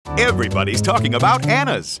Everybody's talking about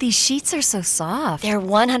Anna's. These sheets are so soft. They're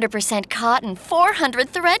 100% cotton, 400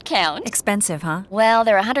 thread count. Expensive, huh? Well,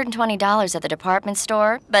 they're $120 at the department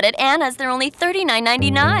store, but at Anna's, they're only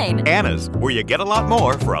 $39.99. Anna's, where you get a lot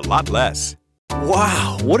more for a lot less.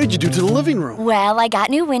 Wow, what did you do to the living room? Well, I got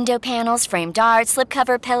new window panels, framed art,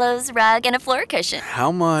 slipcover pillows, rug, and a floor cushion.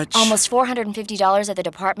 How much? Almost $450 at the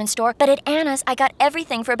department store, but at Anna's, I got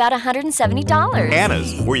everything for about $170.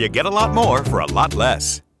 Anna's, where you get a lot more for a lot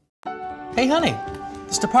less. Hey, honey,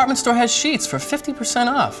 this department store has sheets for 50%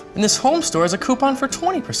 off, and this home store has a coupon for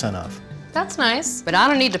 20% off. That's nice, but I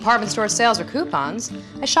don't need department store sales or coupons.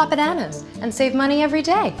 I shop at Anna's and save money every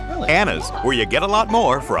day. Really? Anna's, where you get a lot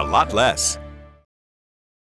more for a lot less.